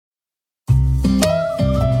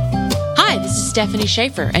Stephanie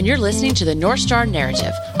Schaefer, and you're listening to the North Star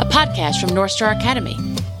Narrative, a podcast from North Star Academy.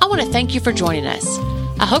 I want to thank you for joining us.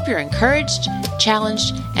 I hope you're encouraged,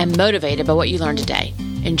 challenged, and motivated by what you learned today.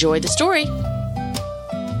 Enjoy the story.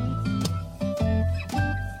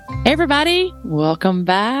 Hey, everybody. Welcome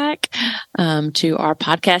back to our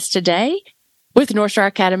podcast today with North Star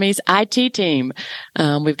Academy's IT team.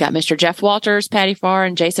 We've got Mr. Jeff Walters, Patty Farr,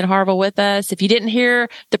 and Jason Harville with us. If you didn't hear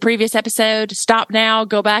the previous episode, stop now,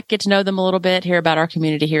 go back, get to know them a little bit, hear about our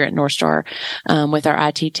community here at North Star with our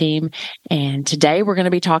IT team. And today we're going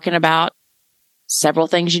to be talking about several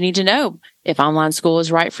things you need to know if online school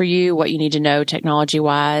is right for you, what you need to know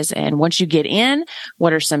technology-wise. And once you get in,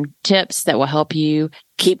 what are some tips that will help you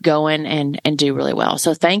keep going and do really well.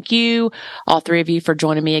 So thank you, all three of you, for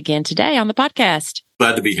joining me again today on the podcast.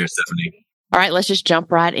 Glad to be here, Stephanie. All right, let's just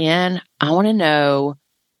jump right in. I want to know,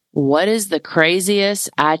 what is the craziest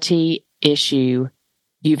IT issue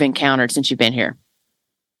you've encountered since you've been here?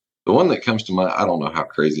 The one that comes to mind, I don't know how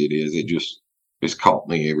crazy it is. It's caught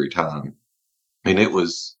me every time. And it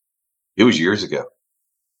was years ago.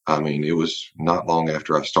 I mean, it was not long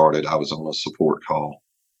after I started. I was on a support call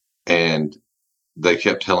and they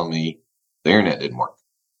kept telling me the internet didn't work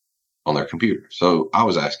on their computer. So I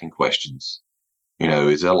was asking questions.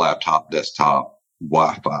 Is it a laptop, desktop,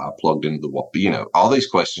 Wi-Fi plugged into the wall? All these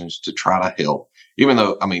questions to try to help, even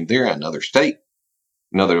though, they're in another state,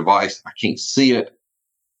 another device. I can't see it.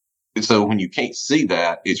 And so when you can't see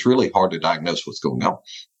that, it's really hard to diagnose what's going on.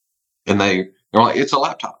 And they're like, it's a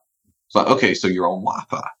laptop. It's like, okay, so you're on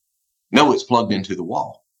Wi-Fi. No, it's plugged into the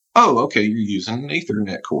wall. Oh, okay, you're using an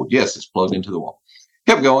Ethernet cord. Yes, it's plugged into the wall.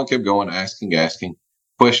 Kept going, asking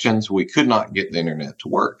questions. We could not get the internet to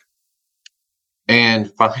work.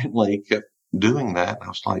 And finally kept doing that. I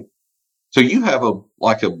was like, so you have a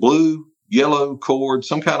blue, yellow cord,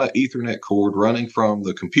 some kind of Ethernet cord running from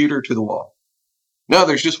the computer to the wall. No,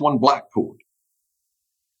 there's just one black cord.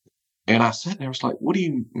 And I sat there, I was like, what do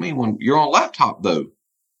you mean when you're on a laptop though?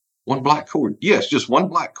 One black cord. Yes, just one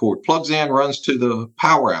black cord plugs in, runs to the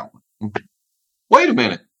power outlet. Wait a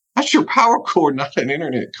minute. That's your power cord, not an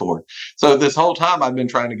internet cord. So this whole time I've been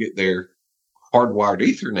trying to get their hardwired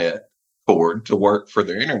Ethernet cord to work for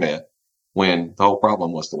their internet when the whole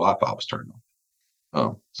problem was the Wi-Fi was turned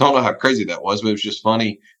on. So I don't know how crazy that was, but it was just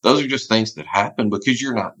funny. Those are just things that happen because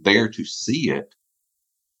you're not there to see it.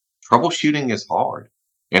 Troubleshooting is hard.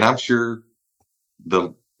 And I'm sure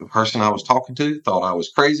the person I was talking to thought I was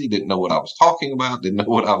crazy, didn't know what I was talking about, didn't know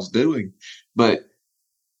what I was doing. But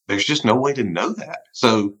there's just no way to know that.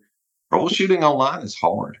 So troubleshooting online is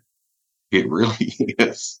hard. It really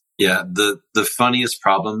is. Yeah, the funniest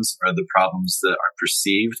problems are the problems that are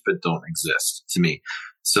perceived but don't exist to me.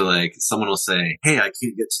 So like someone will say, hey, I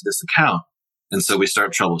can't get to this account. And so we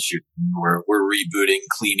start troubleshooting. We're rebooting,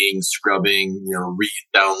 cleaning, scrubbing,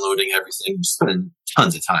 re-downloading everything, just spending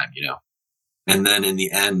tons of time, And then in the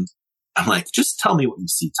end, I'm like, just tell me what you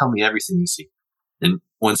see. Tell me everything you see. And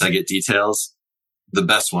once I get details, the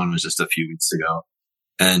best one was just a few weeks ago.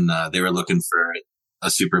 And they were looking for a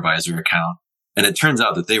supervisor account. And it turns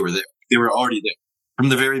out that they were there. They were already there from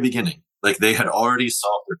the very beginning. Like they had already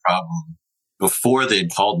solved their problem before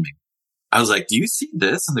they'd called me. I was like, do you see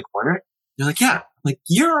this in the corner? They're like, yeah. I'm like,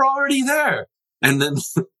 you're already there. And then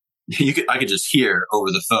I could just hear over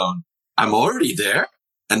the phone, I'm already there.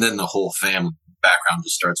 And then the whole family background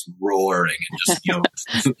just starts roaring and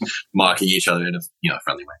just, mocking each other in a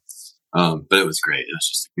friendly way. But it was great. It was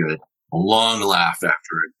just a long laugh after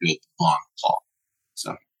a good long call.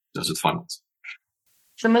 So those are the fun ones.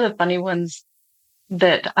 Some of the funny ones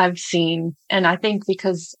that I've seen, and I think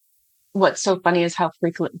because what's so funny is how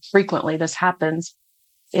frequently this happens,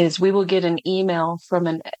 is we will get an email from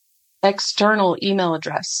an external email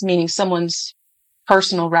address, meaning someone's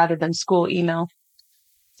personal rather than school email.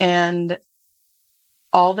 And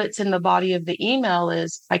all that's in the body of the email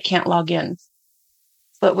is, I can't log in.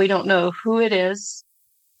 But we don't know who it is.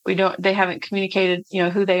 They haven't communicated,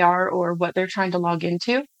 who they are or what they're trying to log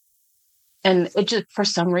into. And it just, for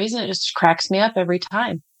some reason, it just cracks me up every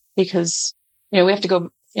time because, we have to go,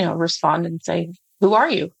 respond and say, who are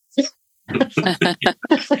you?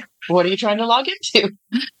 What are you trying to log into?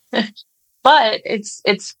 But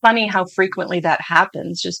it's funny how frequently that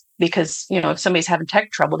happens just because, if somebody's having tech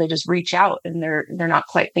trouble, they just reach out and they're not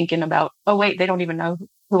quite thinking about, oh, wait, they don't even know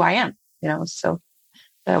who I am, so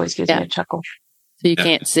that always gives me a chuckle. So you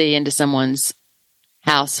can't see into someone's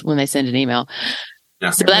house when they send an email. Yeah.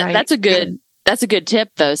 So that's a good tip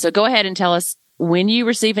though. So go ahead and tell us when you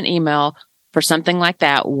receive an email for something like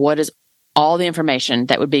that, what is all the information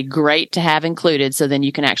that would be great to have included so then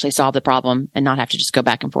you can actually solve the problem and not have to just go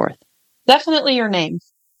back and forth? Definitely your name.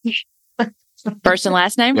 First and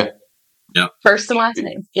last name? Yeah. First and last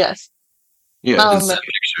name. Yes. Yeah. And send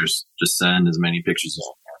pictures. Just send as many pictures as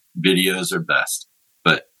you can. Videos are best,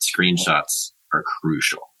 but screenshots are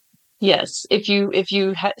crucial. Yes. If you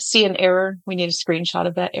see an error, we need a screenshot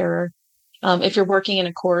of that error. If you're working in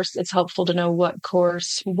a course, it's helpful to know what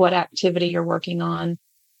course, what activity you're working on.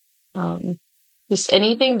 Just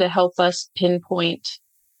anything to help us pinpoint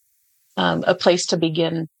a place to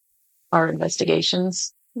begin our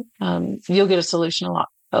investigations. You'll get a solution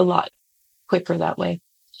a lot quicker that way.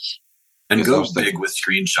 And go big with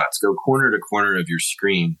screenshots. Go corner to corner of your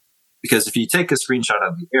screen, because if you take a screenshot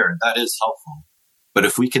of the error, that is helpful. But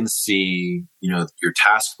if we can see, your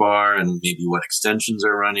taskbar and maybe what extensions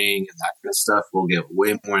are running and that kind of stuff, we'll get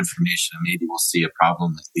way more information, and maybe we'll see a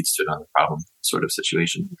problem that leads to another problem sort of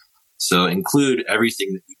situation. So include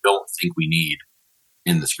everything that you don't think we need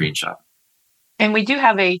in the screenshot. And we do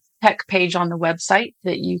have a tech page on the website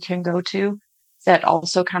that you can go to that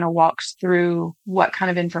also kind of walks through what kind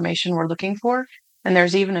of information we're looking for. And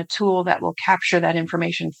there's even a tool that will capture that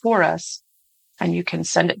information for us, and you can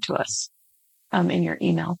send it to us in your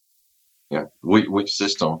email. Yeah. Which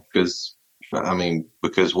system? Because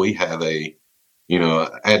we have a,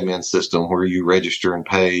 admin system where you register and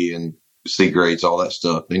pay and see grades, all that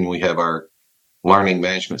stuff. Then we have our learning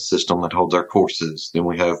management system that holds our courses. Then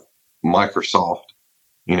we have Microsoft,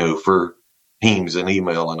 for Teams and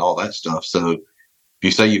email and all that stuff. So if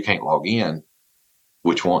you say you can't log in,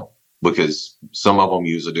 which one? Because some of them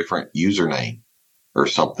use a different username or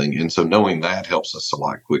something. And so knowing that helps us a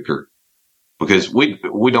lot quicker, because we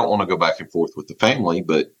don't want to go back and forth with the family,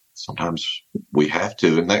 but sometimes we have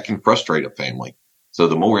to, and that can frustrate a family. So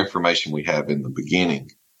the more information we have in the beginning,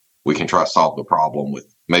 we can try to solve the problem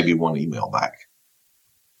with maybe one email back.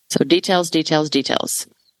 So details.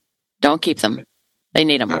 Don't keep them. They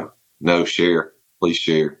need them. No, share. Please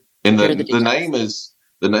share. And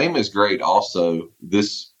the name is great. Also,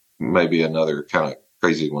 this may be another kind of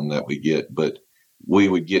crazy one that we get, but we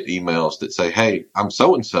would get emails that say, "Hey, I'm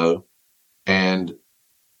so-and-so, and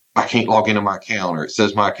I can't log into my account, or it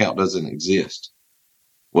says my account doesn't exist."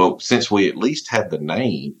 Well, since we at least had the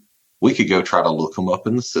name, we could go try to look them up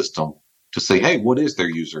in the system to see, hey, what is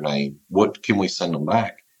their username? What can we send them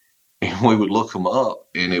back? And we would look them up,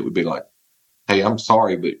 and it would be like, hey, I'm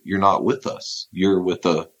sorry, but you're not with us. You're with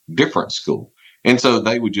a different school. And so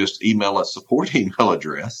they would just email a support email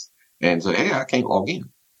address and say, hey, I can't log in.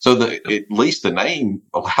 So at least the name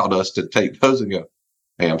allowed us to take those and go,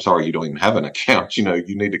 hey, I'm sorry, you don't even have an account. You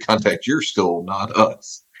need to contact your school, not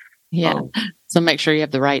us. Yeah. So make sure you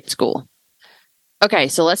have the right school. Okay.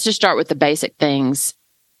 So let's just start with the basic things.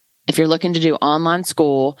 If you're looking to do online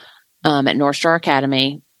school at NorthStar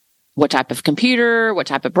Academy, what type of computer, what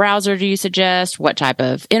type of browser do you suggest? What type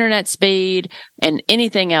of internet speed, and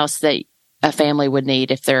anything else that a family would need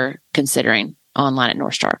if they're considering online at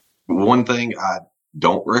NorthStar? One thing I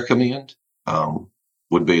don't recommend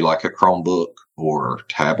would be like a Chromebook or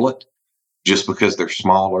tablet, just because they're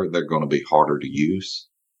smaller, they're going to be harder to use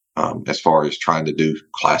as far as trying to do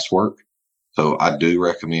classwork. So I do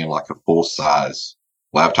recommend like a full size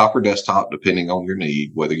laptop or desktop, depending on your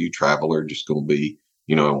need, whether you travel or just going to be,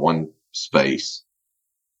 in one space.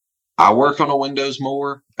 I work on a Windows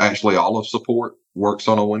more. Actually, all of support works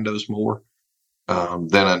on a Windows more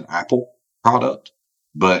than an Apple product,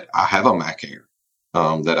 but I have a Mac Air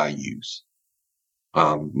that I use.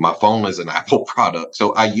 My phone is an Apple product,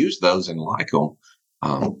 so I use those and like them.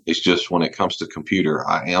 It's just when it comes to computer,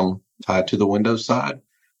 I am tied to the Windows side.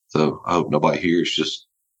 So I hope nobody here is just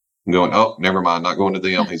going, oh, never mind, not going to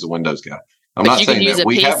them. He's a Windows guy. I'm not saying that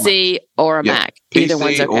we have PC or a Mac. Either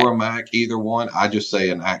one's okay. Or a Mac, either one. I just say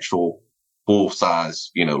an actual full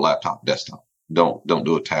size, laptop, desktop. Don't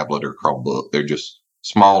do a tablet or Chromebook. They're just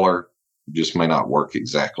smaller, just may not work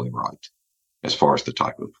exactly right as far as the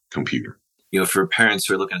type of computer. For parents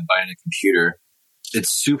who are looking at buying a computer, it's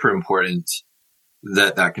super important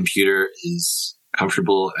that that computer is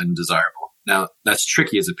comfortable and desirable. Now, that's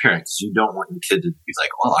tricky as a parent, because you don't want your kid to be like,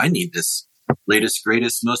 well, I need this latest,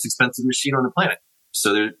 greatest, most expensive machine on the planet.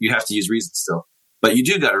 So you have to use reason still. But you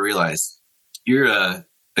do got to realize you're a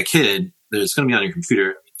kid that's going to be on your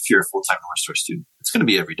computer. If you're a full-time NorthStar student, it's going to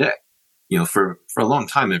be every day, for a long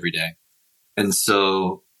time every day. And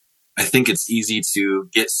so I think it's easy to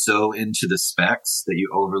get so into the specs that you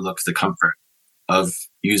overlook the comfort of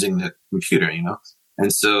using the computer,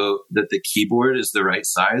 And so that the keyboard is the right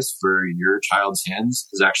size for your child's hands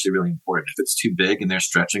is actually really important. If it's too big and they're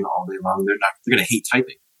stretching all day long, they're going to hate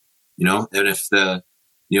typing, And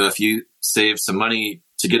if you save some money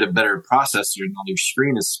to get a better processor and your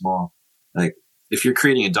screen is small, like if you're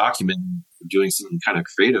creating a document, doing some kind of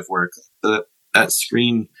creative work, the that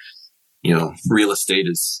screen, real estate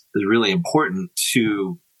is really important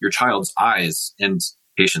to your child's eyes and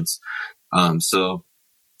patience. So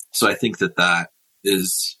I think that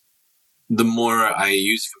is, the more I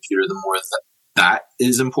use a computer, the more that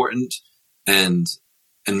is important. And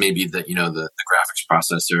maybe that, the graphics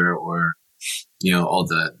processor or, all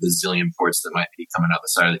the zillion ports that might be coming out the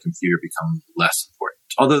side of the computer become less important.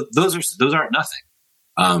 Although those aren't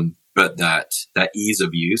nothing. But that ease of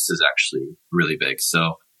use is actually really big.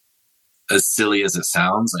 So as silly as it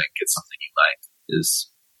sounds, like it's something you like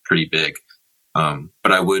is pretty big.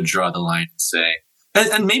 But I would draw the line and say,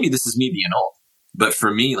 and maybe this is me being old, but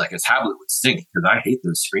for me, like a tablet would stink because I hate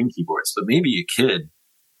those screen keyboards, but maybe a kid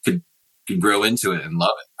could grow into it and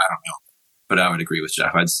love it. I don't know, but I would agree with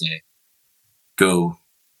Jeff. I'd say go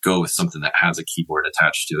with something that has a keyboard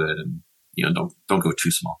attached to it, and don't go too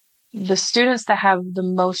small. The students that have the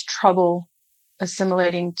most trouble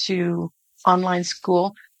assimilating to online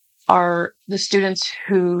school are the students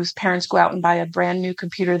whose parents go out and buy a brand new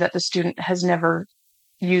computer that the student has never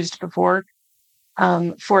used before.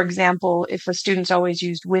 For example, if a student's always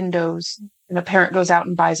used Windows and a parent goes out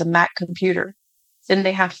and buys a Mac computer, then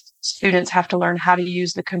students have to learn how to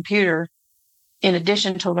use the computer in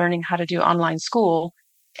addition to learning how to do online school.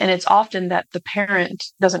 And it's often that the parent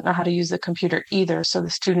doesn't know how to use the computer either. So the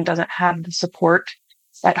student doesn't have the support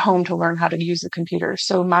at home to learn how to use the computer.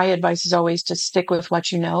 So my advice is always to stick with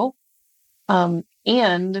what you know.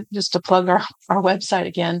 And just to plug our website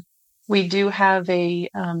again, we do have a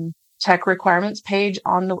tech requirements page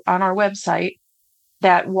on our website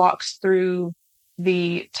that walks through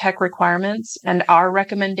the tech requirements and our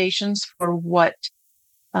recommendations for what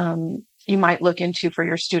you might look into for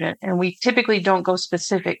your student. And we typically don't go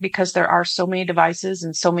specific because there are so many devices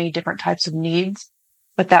and so many different types of needs.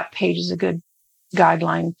 But that page is a good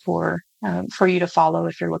guideline for you to follow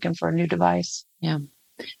if you're looking for a new device. Yeah.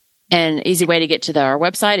 And easy way to get to our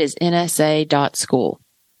website is nsa.school.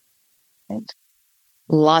 Right.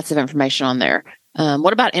 Lots of information on there.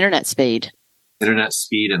 What about internet speed? Internet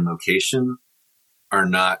speed and location are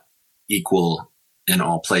not equal in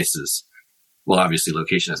all places. Well, obviously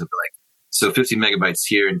location isn't, but so 50 megabytes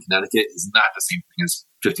here in Connecticut is not the same thing as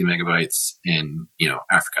 50 megabytes in,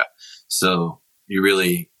 Africa. So you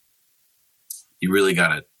really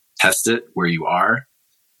got to test it where you are,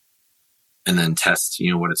 and then test,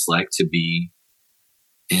 what it's like to be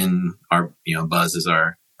in our, Buzz is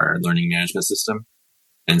our learning management system,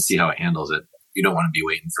 and see how it handles it. You don't want to be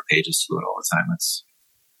waiting for pages to load all the time.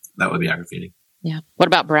 That would be aggravating. Yeah. What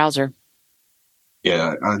about browser?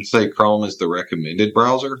 Yeah, I'd say Chrome is the recommended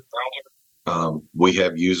browser. We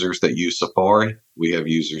have users that use Safari. We have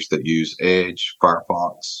users that use Edge,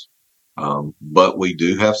 Firefox. But we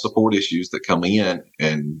do have support issues that come in,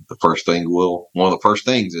 and one of the first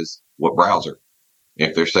things is what browser.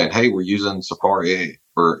 If they're saying, hey, we're using Safari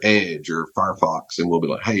or Edge or Firefox, and we'll be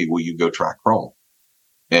like, hey, will you go try Chrome?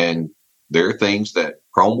 And there are things that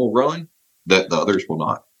Chrome will run that the others will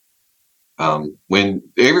not. When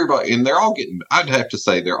everybody, and I'd have to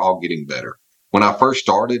say they're all getting better. When I first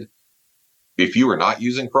started, if you were not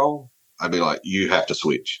using Chrome, I'd be like, you have to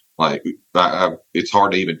switch. It's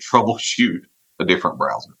hard to even troubleshoot a different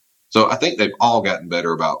browser. So I think they've all gotten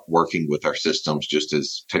better about working with our systems just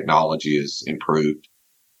as technology has improved.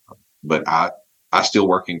 But I still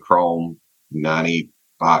work in Chrome 95%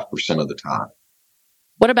 of the time.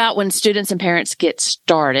 What about when students and parents get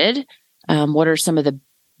started? What are some of the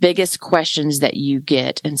biggest questions that you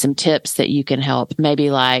get and some tips that you can help?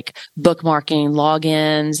 Maybe like bookmarking,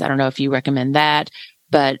 logins. I don't know if you recommend that,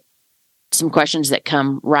 but some questions that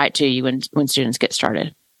come right to you when students get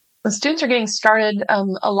started. When students are getting started,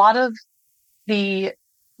 a lot of the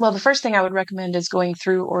first thing I would recommend is going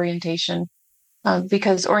through orientation,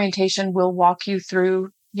 because orientation will walk you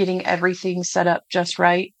through getting everything set up just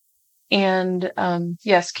right. And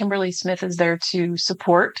yes, Kimberly Smith is there to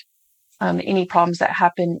support any problems that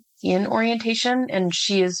happen in orientation, and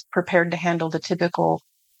she is prepared to handle the typical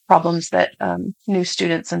problems that new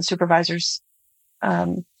students and supervisors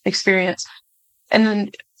experience. And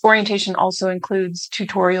then orientation also includes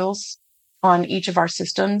tutorials on each of our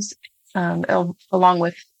systems, along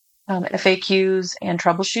with FAQs and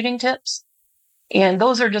troubleshooting tips. And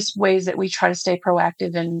those are just ways that we try to stay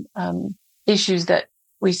proactive in issues that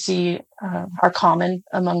we see are common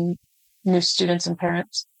among new students and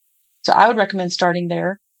parents. So I would recommend starting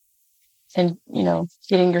there and,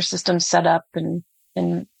 getting your system set up and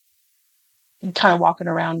kind of walking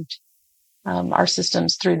around our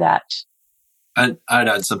systems through that. I'd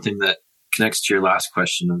add something that connects to your last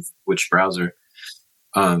question of which browser.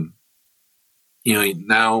 Now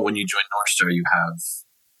when you join NorthStar, you have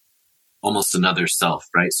almost another self,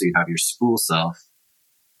 right? So you have your school self.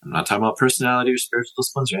 I'm not talking about personality or spiritual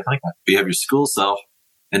disciplines or anything like that. But you have your school self,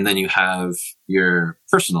 and then you have your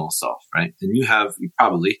personal self, right? And you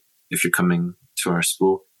probably, if you're coming to our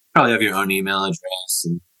school, probably have your own email address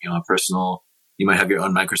and, a personal, you might have your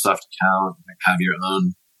own Microsoft account, you might have your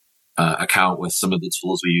own account with some of the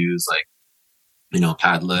tools we use, like,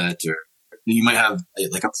 Padlet, or you might have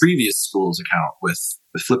like a previous school's account with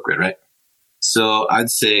Flipgrid, right? So I'd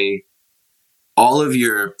say all of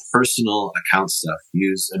your personal account stuff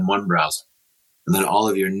use in one browser, and then all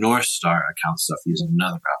of your NorthStar account stuff use in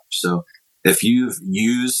another browser. So if you've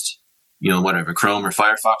used, whatever, Chrome or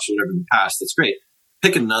Firefox or whatever in the past, that's great.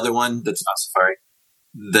 Pick another one that's not Safari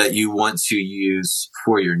that you want to use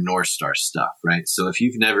for your NorthStar stuff, right? So if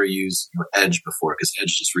you've never used Edge before, because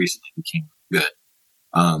Edge just recently became good,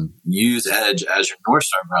 use Edge as your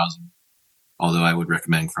NorthStar browser, although I would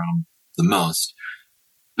recommend Chrome the most.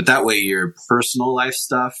 But that way your personal life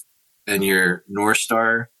stuff and your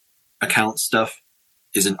NorthStar account stuff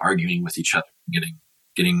isn't arguing with each other,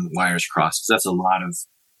 getting wires crossed. Because that's a lot of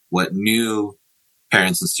what new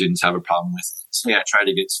parents and students have a problem with. So I try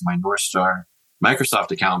to get to my NorthStar Microsoft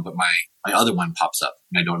account, but my other one pops up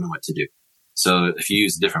and I don't know what to do. So if you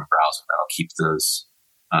use a different browser, that'll keep those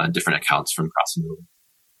different accounts from crossing over.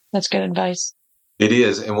 That's good advice. It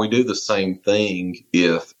is. And we do the same thing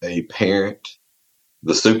if a parent,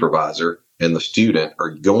 the supervisor, and the student are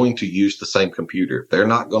going to use the same computer. They're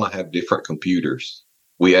not going to have different computers.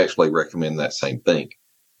 We actually recommend that same thing.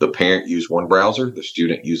 The parent use one browser, the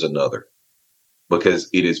student use another, because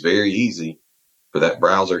it is very easy for that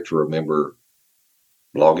browser to remember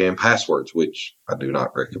login passwords, which I do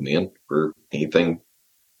not recommend for anything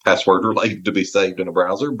password related to be saved in a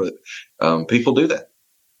browser, but people do that.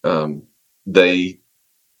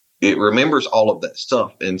 It remembers all of that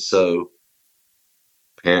stuff. And so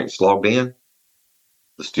parents logged in,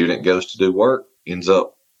 the student goes to do work, ends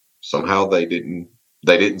up somehow they didn't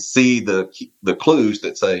see the clues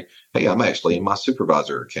that say, hey, I'm actually in my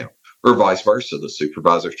supervisor account, or vice versa. The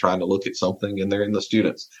supervisor's trying to look at something and they're in the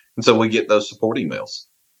students. And so we get those support emails,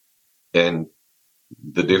 and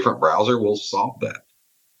the different browser will solve that.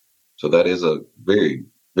 So that is a very,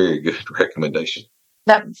 very good recommendation.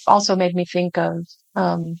 That also made me think of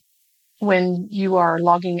when you are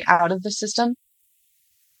logging out of the system,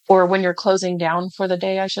 or when you're closing down for the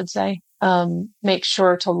day, I should say, make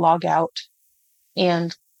sure to log out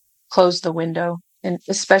and close the window. And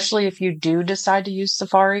especially if you do decide to use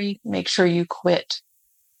Safari, make sure you quit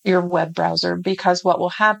your web browser, because what will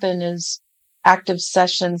happen is active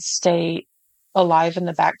sessions stay alive in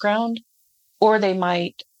the background, or they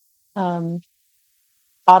might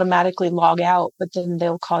automatically log out, but then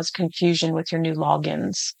they'll cause confusion with your new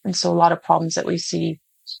logins. And so a lot of problems that we see,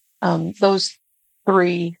 those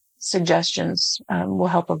 3 suggestions will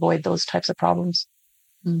help avoid those types of problems.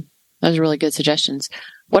 Those are really good suggestions.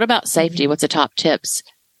 What about safety? What's the top tips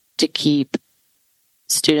to keep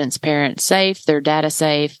students, parents safe, their data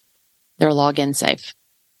safe, their login safe?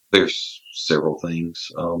 There's several things.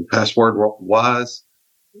 Password wise,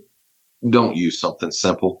 don't use something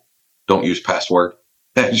simple. Don't use password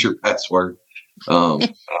as your password.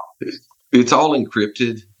 It's all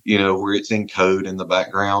encrypted, where it's in code in the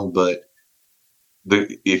background, but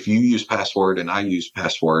if you use password and I use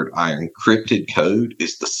password, our encrypted code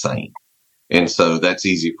is the same. And so that's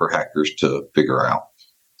easy for hackers to figure out.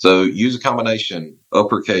 So use a combination,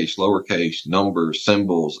 uppercase, lowercase, numbers,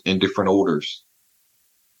 symbols in different orders,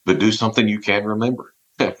 but do something you can remember.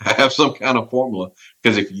 Have some kind of formula,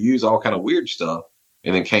 because if you use all kind of weird stuff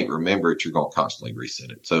and then can't remember it, you're going to constantly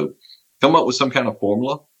reset it. So come up with some kind of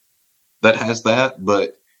formula that has that,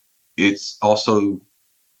 but it's also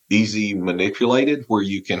easy manipulated, where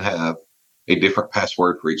you can have a different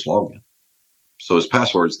password for each login. So as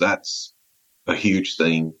passwords, that's a huge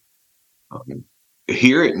thing.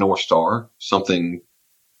 Here at NorthStar, something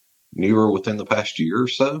newer within the past year or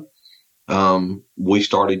so, we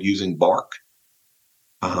started using Bark.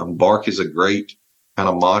 Bark is a great kind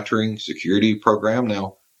of monitoring security program.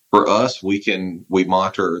 Now, for us, we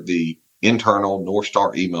monitor the internal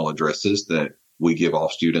NorthStar email addresses that we give all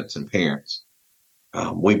students and parents.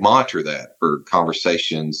 We monitor that for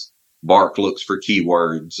conversations. Bark looks for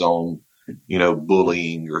keywords on,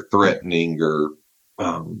 bullying or threatening or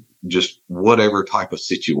just whatever type of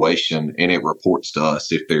situation, and it reports to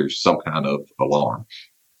us if there's some kind of alarm.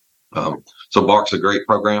 So Bark's a great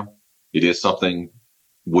program. It is something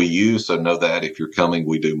we use, so know that if you're coming,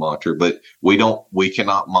 we do monitor, but we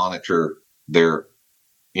cannot monitor their,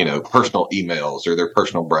 personal emails or their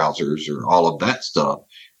personal browsers or all of that stuff.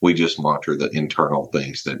 We just monitor the internal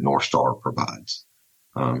things that NorthStar provides.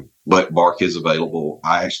 But Bark is available.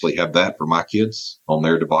 I actually have that for my kids on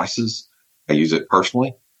their devices. I use it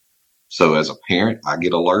personally. So as a parent, I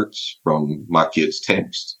get alerts from my kids'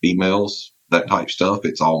 texts, emails, that type stuff.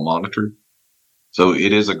 It's all monitored. So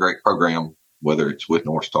it is a great program, whether it's with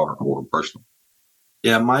NorthStar or personal.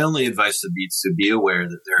 Yeah, my only advice would be to be aware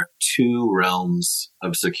that there are two realms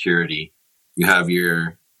of security. You have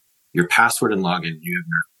your password and login.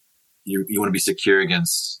 You want to be secure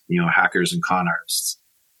against, hackers and con artists.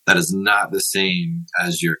 That is not the same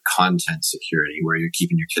as your content security, where you're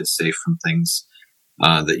keeping your kids safe from things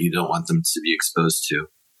that you don't want them to be exposed to.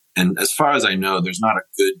 And as far as I know, there's not a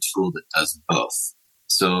good tool that does both.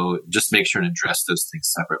 So just make sure and address those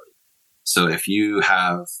things separately. So if you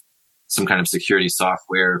have some kind of security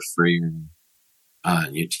software for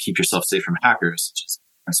to keep yourself safe from hackers, such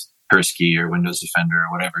as Kaspersky or Windows Defender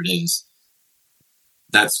or whatever it is,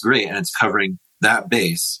 that's great. And it's covering that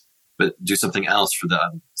base, but do something else for the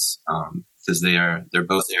others. Because they're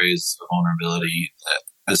both areas of vulnerability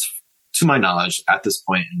that, as to my knowledge, at this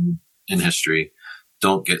point in history,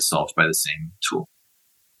 don't get solved by the same tool.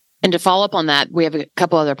 And to follow up on that, we have a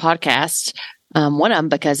couple other podcasts. One of them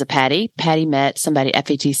because of Patty. Patty met somebody at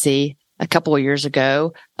FETC a couple of years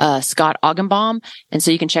ago, Scott Augenbaum. And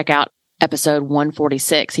so you can check out episode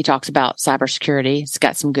 146. He talks about cybersecurity. It's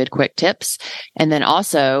got some good quick tips. And then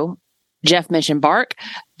also, Jeff mentioned Bark.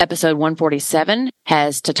 Episode 147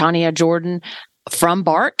 has Titania Jordan from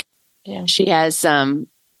Bark. Yeah. She has some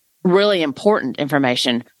really important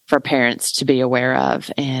information for parents to be aware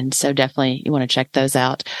of. And so definitely you want to check those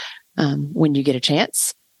out when you get a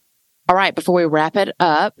chance. All right. Before we wrap it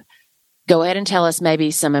up, go ahead and tell us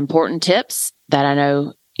maybe some important tips that I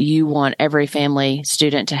know you want every family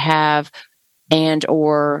student to have, and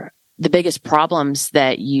or the biggest problems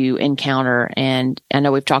that you encounter. And I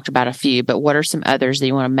know we've talked about a few, but what are some others that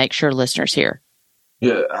you want to make sure listeners hear?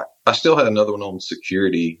 Yeah, I still had another one on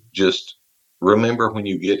security. Just remember when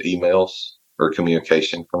you get emails or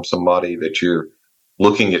communication from somebody that you're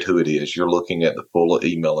looking at who it is. You're looking at the full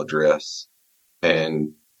email address,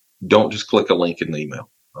 and don't just click a link in the email.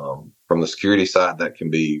 From the security side, that can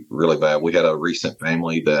be really bad. We had a recent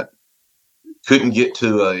family that couldn't get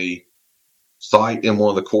to a site in one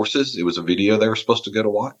of the courses. It was a video they were supposed to go to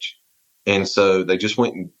watch. And so they just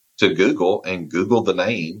went to Google and Googled the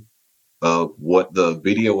name of what the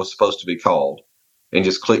video was supposed to be called and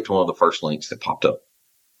just clicked one of the first links that popped up.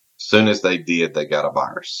 As soon as they did, they got a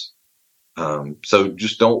virus. So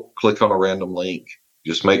just don't click on a random link.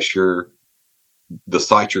 Just make sure the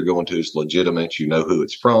site you're going to is legitimate. You know who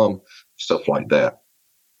it's from, stuff like that.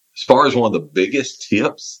 As far as one of the biggest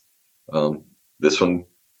tips, this one,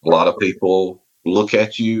 a lot of people look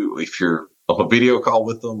at you if you're on a video call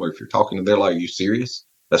with them or if you're talking to them, like, are you serious?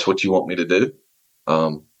 That's what you want me to do?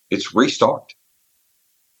 It's restart.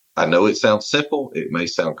 I know it sounds simple. It may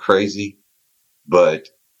sound crazy, but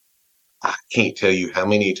I can't tell you how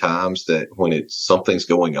many times that when something's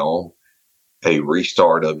going on, a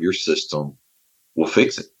restart of your system will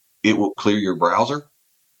fix it. It will clear your browser.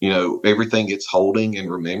 Everything it's holding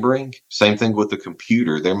and remembering. Same thing with the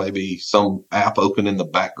computer. There may be some app open in the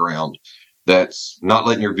background that's not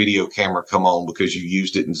letting your video camera come on because you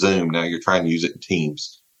used it in Zoom. Now you're trying to use it in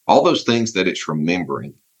Teams. All those things that it's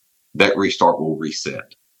remembering, that restart will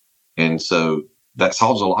reset. And so that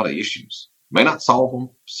solves a lot of issues. May not solve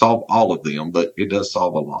all of them, but it does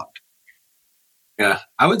solve a lot. Yeah,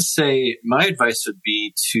 I would say my advice would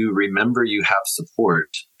be to remember you have support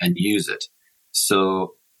and use it.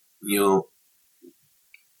 So,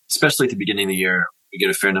 especially at the beginning of the year, we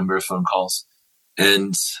get a fair number of phone calls,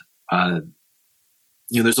 and,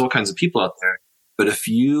 there's all kinds of people out there. But if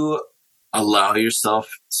you allow yourself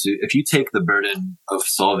if you take the burden of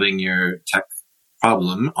solving your tech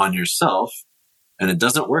problem on yourself and it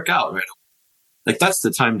doesn't work out right away, that's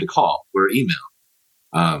the time to call or email.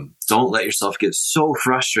 Don't let yourself get so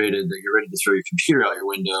frustrated that you're ready to throw your computer out your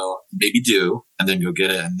window. Maybe do, and then go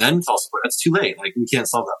get it, and then call support. That's too late. We can't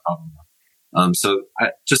solve that problem now. So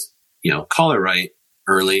I just, call it right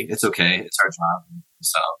early. It's okay. It's our job.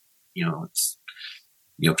 So,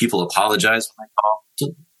 people apologize when they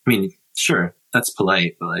call. I mean, sure, that's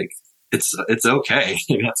polite, but it's okay.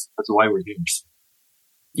 That's why we're here.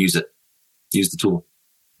 Use it. Use the tool.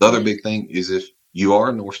 The other big thing is if you are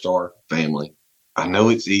a NorthStar family, I know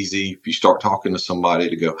it's easy if you start talking to somebody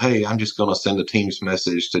to go, hey, I'm just going to send a Teams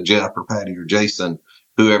message to Jeff or Patty or Jason,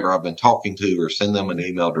 whoever I've been talking to, or send them an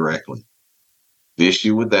email directly. The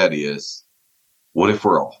issue with that is, what if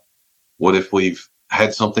we're off? What if we've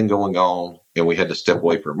had something going on and we had to step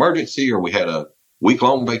away for emergency, or we had a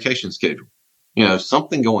week-long vacation schedule?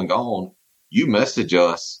 Something going on. You message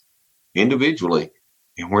us individually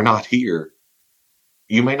and we're not here,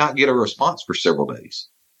 you may not get a response for several days.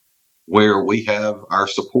 Where we have our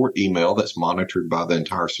support email that's monitored by the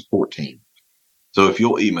entire support team. So if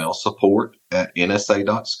you'll email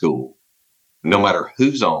support@nsa.school, no matter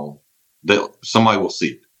who's on, somebody will see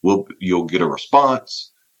it. You'll get a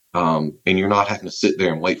response, and you're not having to sit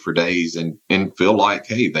there and wait for days and feel like,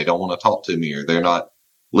 hey, they don't want to talk to me, or they're not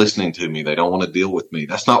listening to me. They don't want to deal with me.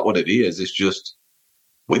 That's not what it is. It's just,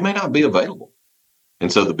 we may not be available.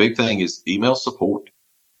 And so the big thing is email support,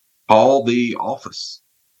 call the office.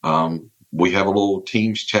 We have a little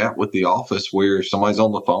Teams chat with the office where if somebody's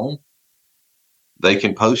on the phone, they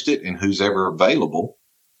can post it, and who's ever available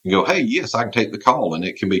can go, hey, yes, I can take the call, and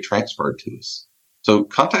it can be transferred to us. So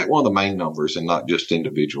contact one of the main numbers and not just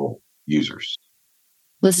individual users.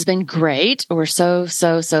 This has been great. We're so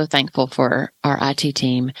thankful for our IT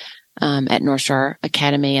team at NorthStar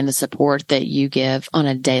Academy and the support that you give on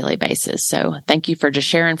a daily basis. So thank you for just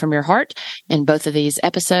sharing from your heart in both of these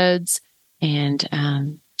episodes.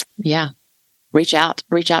 And reach out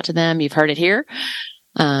to them. You've heard it here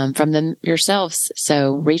from them yourselves.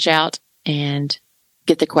 So reach out and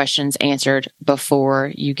get the questions answered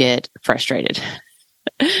before you get frustrated.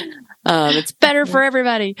 It's better for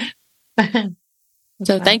everybody.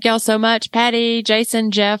 So thank y'all so much, Patty, Jason,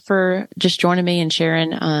 Jeff, for just joining me and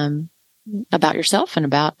sharing about yourself and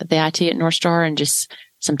about the IT at NorthStar and just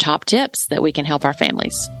some top tips that we can help our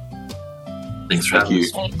families. Thanks for having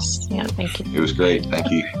us. Thanks. Yeah, thank you. It was great. Thank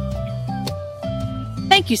you.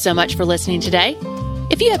 Thank you so much for listening today.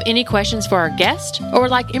 If you have any questions for our guest or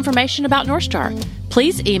would like information about NorthStar,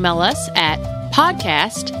 please email us at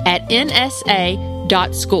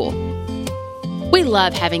podcast@nsa.school. We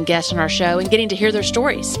love having guests on our show and getting to hear their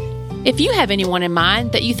stories. If you have anyone in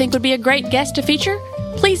mind that you think would be a great guest to feature,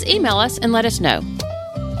 please email us and let us know.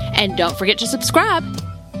 And don't forget to subscribe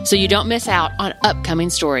so you don't miss out on upcoming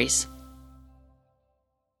stories.